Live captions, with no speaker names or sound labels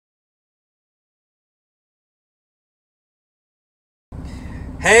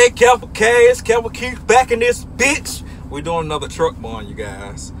Hey, Kareful Ks, Kareful Keith back in this bitch. We're doing another Truckbang, you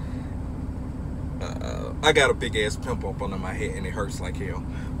guys. I got a big ass pimple up under my head and it hurts like hell.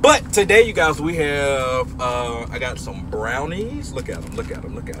 But today, you guys, we have, I got some brownies. Look at them, look at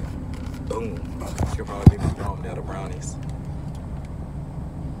them, look at them. Boom. She'll probably be throwing down the brownies.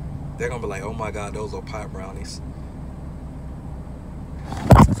 They're gonna be like, oh my God, those are pie brownies.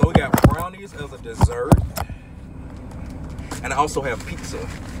 So we got brownies as a dessert. And I also have pizza.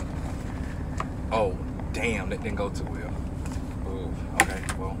 Oh, damn, that didn't go too well. Ooh, okay,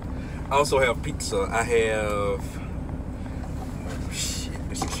 well. I also have pizza. I have, oh shit,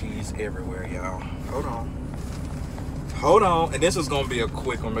 there's cheese everywhere, y'all. Hold on. Hold on. And this is gonna be a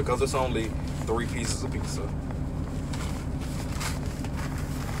quick one because it's only 3 pieces of pizza.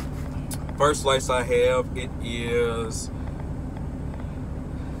 First slice I have, it is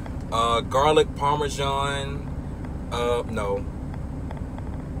garlic parmesan. No.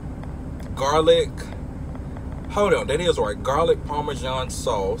 Garlic. Hold on, that is right. Garlic parmesan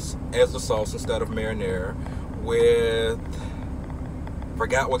sauce as the sauce instead of marinara with,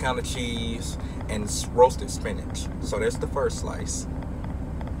 forgot what kind of cheese, and roasted spinach. So that's the first slice.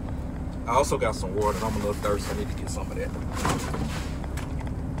 I also got some water and I'm a little thirsty. I need to get some of that.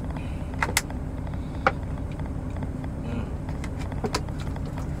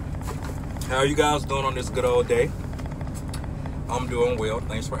 How are you guys doing on this good old day? I'm doing well.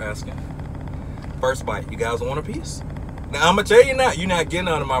 Thanks for asking. First bite. You guys want a piece? Now, I'm going to tell you now, you're not getting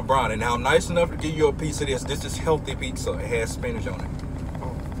out of my brownie. Now, I'm nice enough to give you a piece of this. This is healthy pizza. It has spinach on it.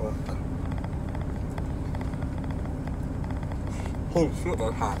 Oh, fuck. Oh, shit,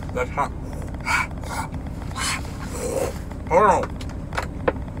 that's hot. That's hot. Hold on.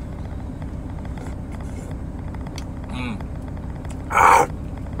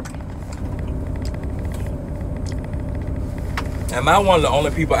 Am I one of the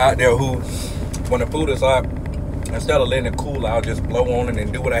only people out there who, when the food is hot, instead of letting it cool, I'll just blow on it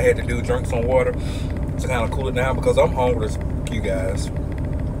and do what I had to do, drink some water to kind of cool it down? Because I'm hungry as you guys.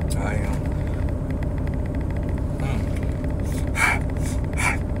 I am.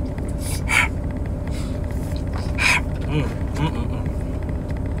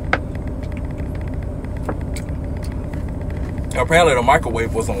 Apparently the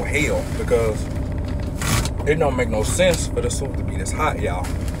microwave was on hell because it don't make no sense for the soup to be this hot, y'all.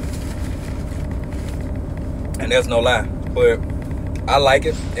 And there's no lie. But I like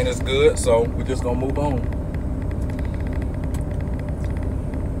it and it's good, so we're just gonna move on.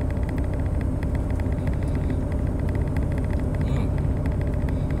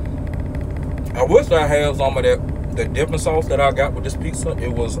 I wish I had some of the dipping sauce that I got with this pizza.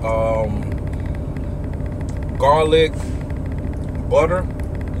 It was garlic butter.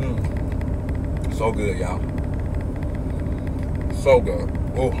 So good, y'all. So good.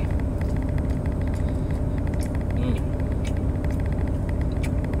 Oh.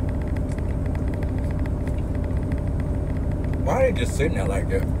 Why are they just sitting there like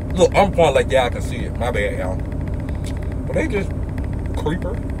that? Look, I'm pointing like that. I can see it. My bad, y'all. But they just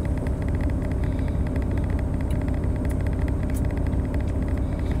creeper.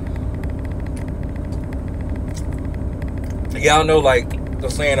 Y'all know, like the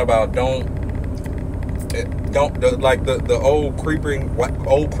saying about the old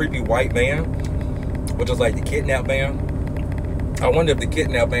creepy white man, which is like the kidnap band. I wonder if the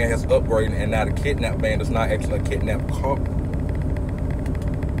kidnap band has upgraded and now the kidnap band is not actually a kidnap car.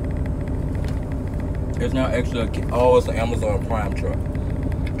 It's not actually it's an Amazon Prime truck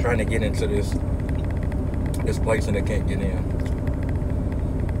trying to get into this place and they can't get in.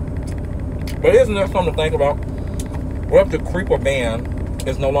 But isn't that something to think about? What if the creeper van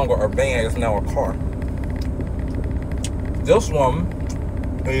is no longer a van, it's now a car? This one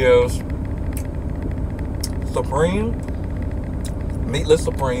is Supreme, meatless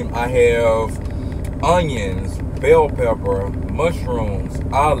Supreme. I have onions, bell pepper, mushrooms,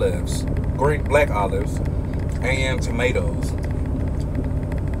 olives, black olives, and tomatoes.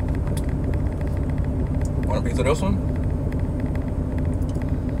 Want a piece of this one?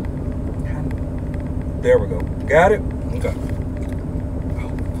 There we go. Got it? Okay.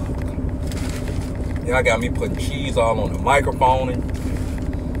 Y'all got me putting cheese all on the microphone.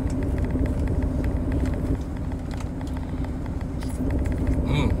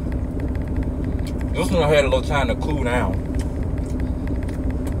 This one I had a little time to cool down.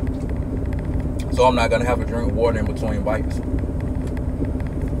 So I'm not gonna have to drink water in between bites.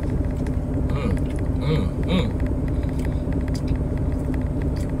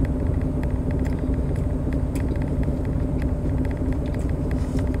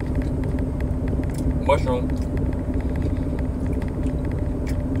 mushroom.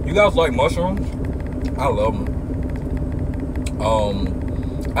 You guys like mushrooms? I love them.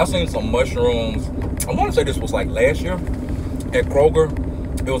 I seen some mushrooms. I want to say this was like last year at Kroger.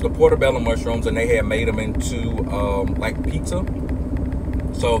 It was the portobello mushrooms, and they had made them into like pizza.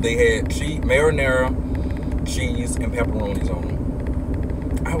 So they had marinara, cheese, and pepperonis on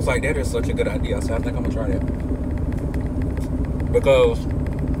them. I was like, that is such a good idea. I said, I think I'm gonna try that because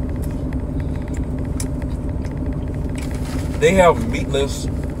they have meatless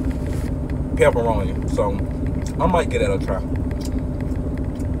pepperoni. So I might get that a try.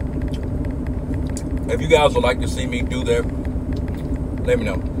 If you guys would like to see me do that, let me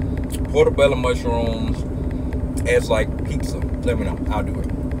know. Portobello mushrooms as like pizza. Let me know. I'll do it.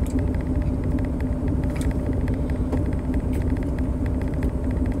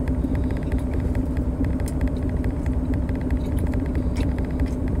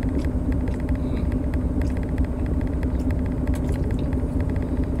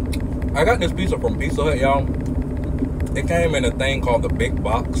 I got this pizza from Pizza Hut, y'all. It came in a thing called the big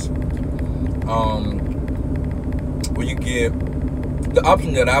box. Where you get, the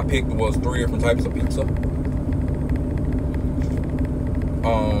option that I picked was 3 different types of pizza.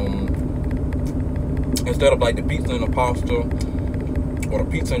 Instead of like the pizza and the pasta, or the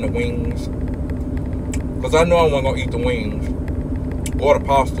pizza and the wings. Because I know I wasn't gonna eat the wings or the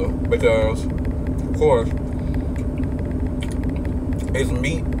pasta because, of course, it's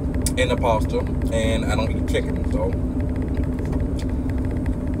meat in the pasta, and I don't eat chicken, so.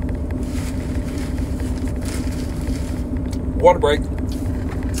 Water break.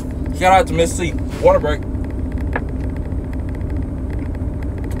 Shout out to Miss C. Water break.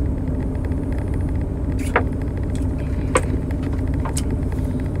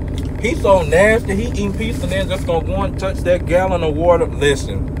 He's so nasty. He eating pizza and then just gonna go and touch that gallon of water.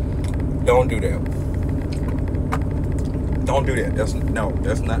 Listen, don't do that. Don't do that. That's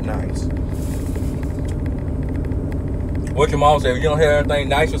not nice. What your mom said, if you don't have anything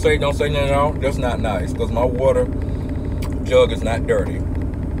nice to say, don't say nothing at all. That's not nice, because my water jug is not dirty.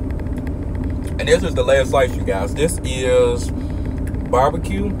 And this is the last slice, you guys. This is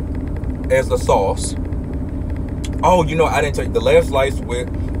barbecue as the sauce. Oh, you know, I didn't take the last slice with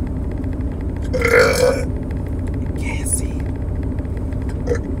Cassie.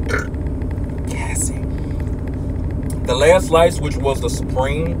 The last slice, which was the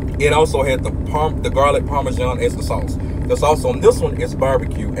supreme, it also had the garlic parmesan as the sauce. The sauce on this one is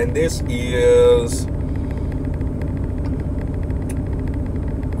barbecue, and this is,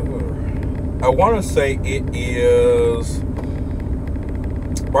 I want to say it is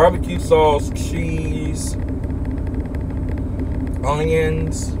barbecue sauce, cheese,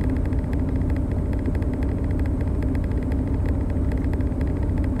 onions,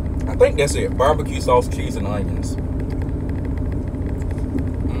 I think that's it. Barbecue sauce, cheese, and onions.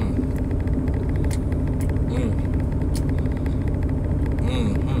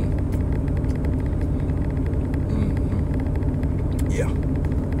 Yeah.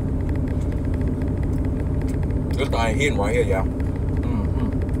 This thing hitting right here, y'all.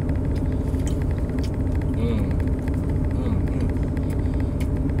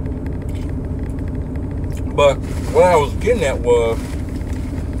 But what I was getting at was,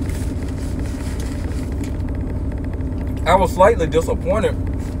 I was slightly disappointed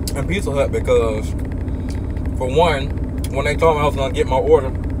in Pizza Hut because, for one, when they told me I was gonna get my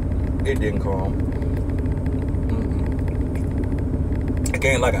order, it didn't come. It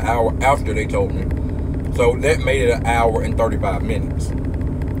came like an hour after they told me. So that made it an hour and 35 minutes.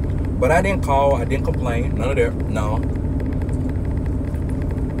 But I didn't call, I didn't complain, none of that, no.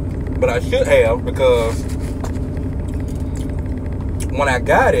 But I should have, because when I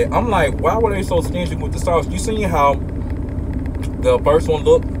got it, I'm like, why were they so stingy with the sauce? You see how the first one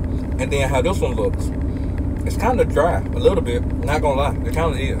looked, and then how this one looks? It's kind of dry, a little bit, not gonna lie, it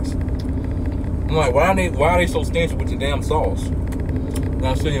kind of is. I'm like, why are they so stingy with the damn sauce?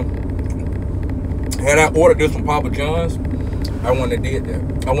 Now see, had I ordered this from Papa John's, I wouldn't have did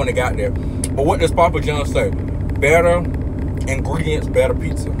that. I wouldn't have got there. But what does Papa John's say? Better ingredients, better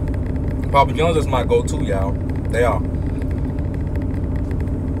pizza. Papa John's is my go-to, y'all. They are.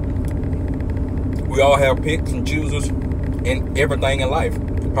 We all have picks and chooses in everything in life.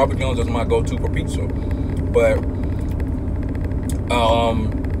 Papa John's is my go-to for pizza. But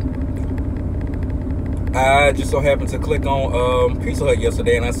I just so happened to click on Pizza Hut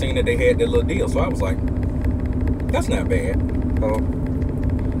yesterday, and I seen that they had that little deal. So I was like, that's not bad.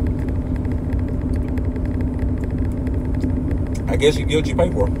 I guess you get what you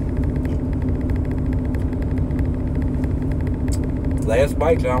pay for. Last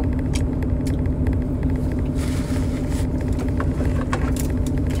bite, y'all.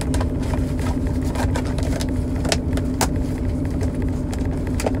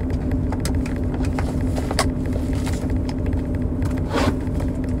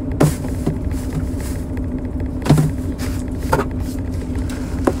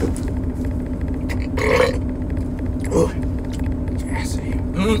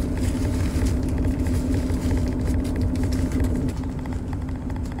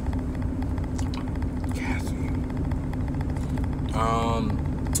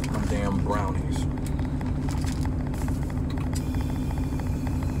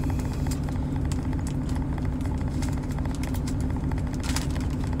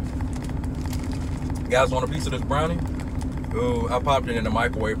 guys want a piece of this brownie? Ooh, I popped it in the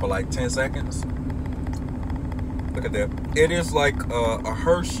microwave for like 10 seconds. Look at that. It is like a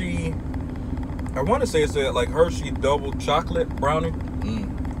Hershey, I want to say it's like Hershey double chocolate brownie.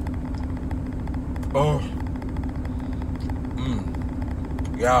 Oh.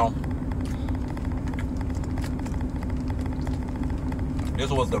 Yeah. This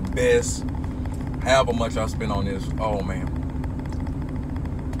was the best. However much I spent on this. Oh man.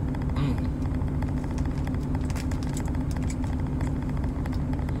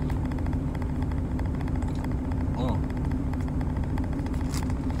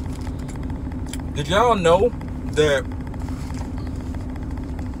 Did y'all know that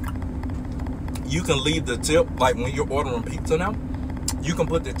you can leave the tip, like when you're ordering pizza now, you can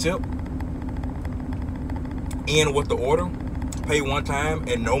put the tip in with the order, pay one time,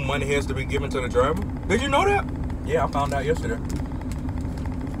 and no money has to be given to the driver? Did you know that? Yeah, I found out yesterday.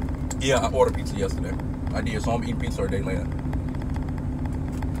 Yeah, I ordered pizza yesterday. I did, so I'm eating pizza a day later.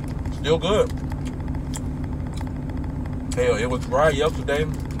 Still good. Hell, it was dry yesterday.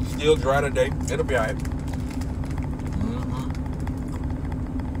 Still dry today. It'll be alright.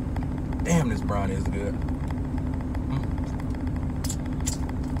 Damn, this brownie is good.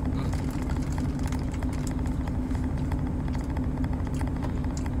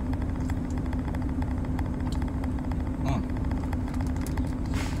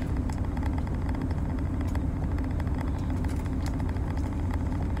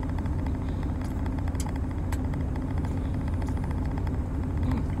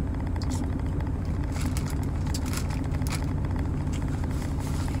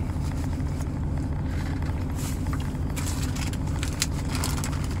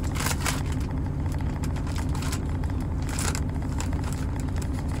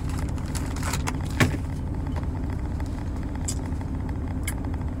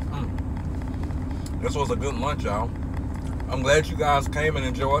 This was a good lunch, y'all. I'm glad you guys came and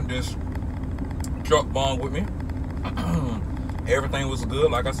enjoyed this Truckbang with me. Everything was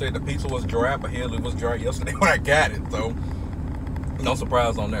good. Like I said, the pizza was dry, but hell, it was dry yesterday when I got it. So, no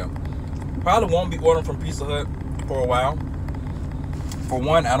surprise on that. Probably won't be ordering from Pizza Hut for a while. For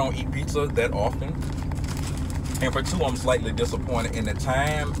one, I don't eat pizza that often. And for two, I'm slightly disappointed in the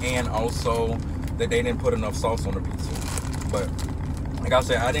time and also that they didn't put enough sauce on the pizza. But, like I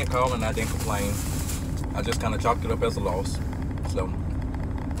said, I didn't call and I didn't complain. I just kind of chalked it up as a loss. So,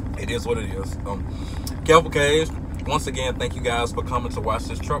 it is what it is. Kareful Ks, once again, thank you guys for coming to watch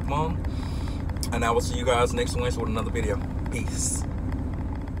this Truckbang. And I will see you guys next Wednesday with another video. Peace.